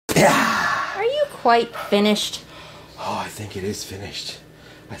Yeah. Are you quite finished? Oh, I think it is finished.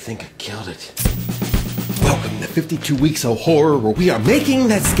 I think I killed it. Welcome to 52 Weeks of Horror, where we are making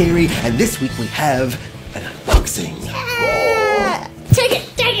that scary, and this week we have an unboxing. Yeah. Take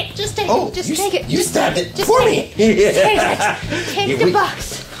it, just take it, just take it. You stabbed it for me. Take it. Take the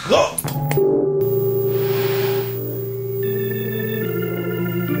box. Go.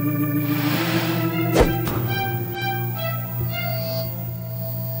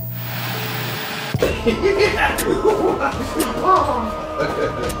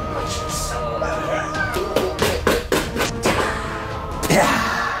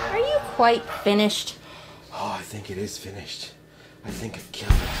 Are you quite finished? Oh, I think it is finished. I think I've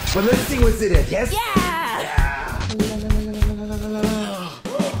killed it. But let's see what's in it, yes? Yeah!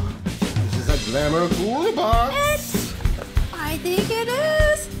 This is a Glamour Ghoul Box. I think it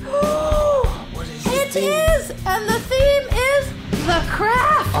is. What is It is, and the theme is the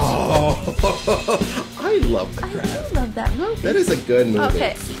craft. Oh, I love the I craft. do love that movie. That is a good movie.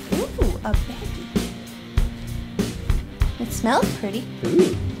 Okay. Ooh, a baggie. It smells pretty.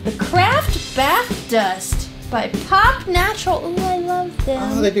 Ooh. The Craft Bath Dust by Pop Natural. Ooh, I love them.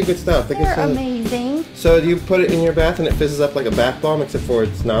 Oh, they do good stuff. They're amazing. So do you put it in your bath and it fizzes up like a bath bomb, except for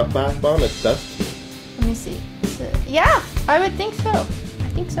it's not bath bomb, it's dust? Let me see. Yeah, I would think so. I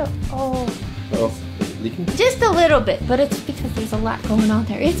think so. Oh. Oh, is it leaking? Just a little bit, but it's because there's a lot going on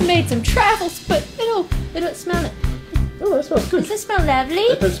there. It's made some travels, but it'll smell it. Oh, that smells good. Does it smell lovely?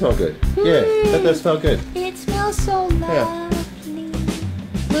 That does smell good. Yeah, that does smell good. It smells so lovely.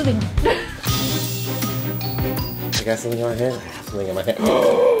 Moving on. I got something in my hand. I have something in my hand.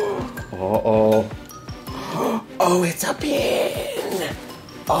 Uh-oh. Oh, it's a pin.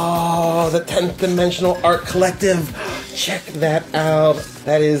 Oh, the 10th Dimensional Art Collective. Check that out.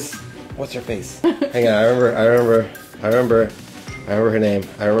 That is, what's her face? Hang on, I remember her name.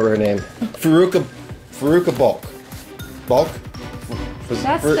 Faruka Bulk.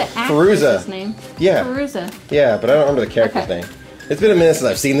 That's the actress's name. Yeah. Faruza. Yeah, but I don't remember the character's name. It's been a minute since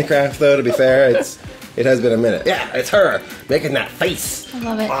I've seen the craft, though, to be fair. It has been a minute. Yeah, it's her making that face. I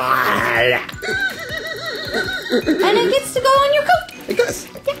love it. And it gets to go on your coat. It does.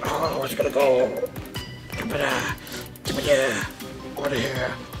 Yeah. Oh, where's it gonna go? Over there. Over there. Over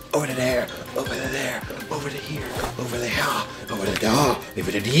there. Over there. Over there. Over to here. Over there. Over to there.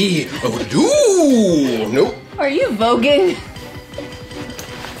 Over to there. Over to there. Nope. Are you voguing?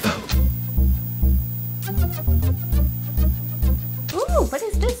 Ooh, what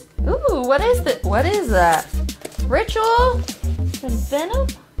is this? Ooh, what is that? Ritual and Venom?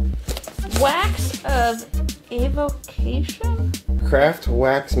 Wax of Evocation? Craft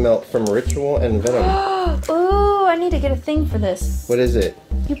wax melt from Ritual and Venom. Ooh, I need to get a thing for this. What is it?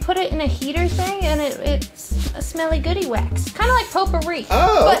 You put it in a heater thing and it's a smelly goodie wax. Kind of like potpourri.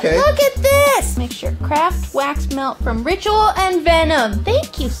 Oh, okay. But look at this! Make sure craft wax melt from Ritual and Venom.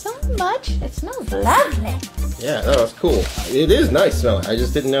 Thank you so much. It smells lovely. Yeah, no, it's cool. It is nice smelling. I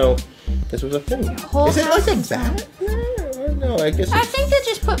just didn't know this was a thing. Is it like a bat? No, I guess I think they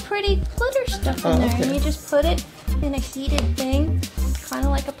just put pretty glitter stuff in there. Okay. And you just put it in a heated thing. Kind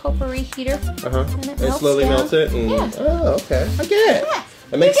of like a potpourri heater. And it melts slowly down. melts it. And, Yeah. Oh, okay. I get it. Yeah.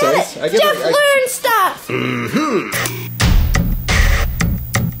 That makes You get sense. it. Just learn stuff.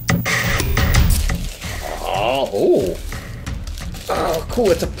 Oh,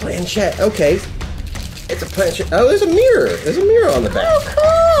 cool. It's a planchette. Okay. It's a planchette. Oh, there's a mirror. There's a mirror on the back. Oh,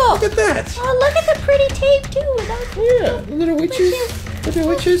 cool. Look at that. Oh, look at the pretty tape, too. Yeah, little witches. Little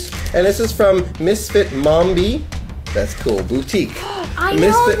witches. And this is from Misfit Mombie. That's cool. Boutique. I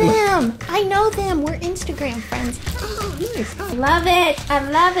know them. I know them. We're Instagram friends. Oh, nice. I love it. I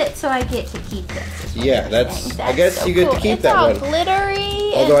love it. So I get to keep this. Yeah, that's I guess so you get cool. to keep It's that all one.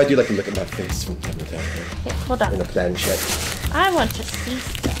 glittery. Although I do like to look at my face from time to time Okay, hold on. in a planchette. I want to see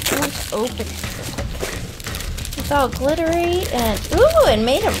stuff. I want to open it. It's all glittery and ooh, and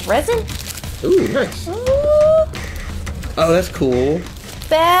made of resin. Ooh, nice. Ooh. Oh, that's cool.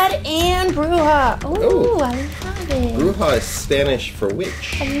 Bad and Bruja. Ooh, Oh. I love it. Bruja is Spanish for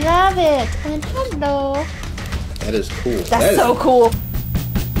witch. I love it. And hello. That is cool. That's so cool.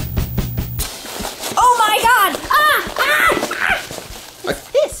 Oh my god! What's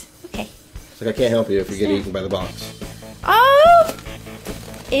this? Okay. It's like I can't help you if you get eaten by the box. Oh!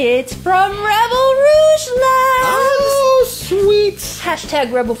 It's from Rebel Rouge Labs! Oh, sweet!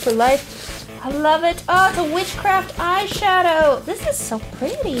 Hashtag Rebel for life. I love it. Oh, it's a Witchcraft eyeshadow. This is so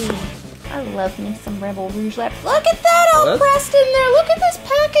pretty. I love me some Rebel Rouge Labs. Look at that all pressed in there. Look at this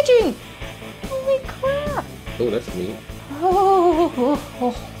packaging. Holy crap. Oh, that's neat. Oh,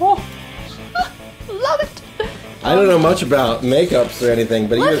 love it. I don't know much about makeups or anything,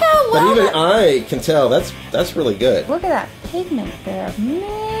 but even I can tell that's really good. Look at that pigment there,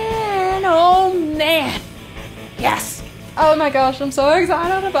 man! Oh man! Yes! Oh my gosh, I'm so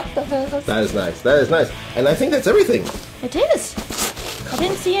excited about this. That is nice. That is nice, and I think that's everything. It is. I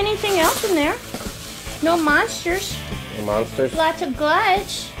didn't see anything else in there. No monsters. No monsters. Lots of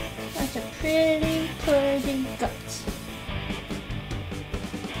guts. Lots of pretty guts.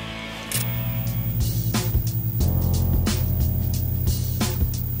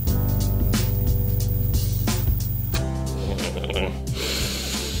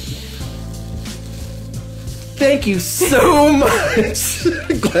 Thank you so much,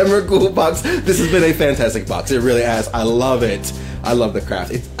 Glamour Ghoul Box. This has been a fantastic box. It really has. I love it. I love the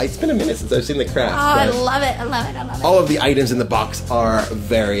craft. It's been a minute since I've seen the craft. Oh, I love it. I love it. I love it. All of the items in the box are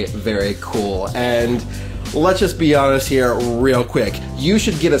very, very cool. And let's just be honest here real quick. You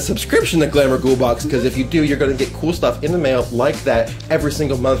should get a subscription to Glamour Ghoul Box, because if you do, you're going to get cool stuff in the mail like that every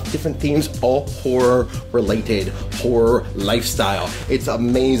single month. Different themes, all horror related, horror lifestyle. It's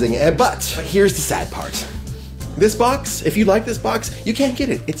amazing. But here's the sad part. This box, if you like this box, you can't get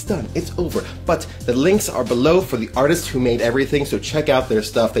it. It's done. It's over. But the links are below for the artists who made everything, so check out their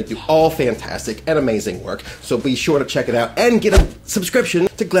stuff. They do all fantastic and amazing work. So be sure to check it out and get a subscription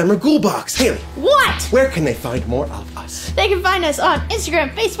to Glamour Ghoul Box. Haley. What? Where can they find more of us? They can find us on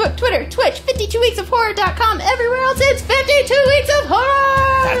Instagram, Facebook, Twitter, Twitch, 52weeksofhorror.com. Everywhere else, it's 52 Weeks of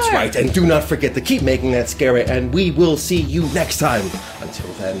Horror! That's right. And do not forget to keep making that scary, and we will see you next time.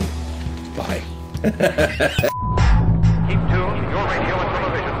 Until then, bye.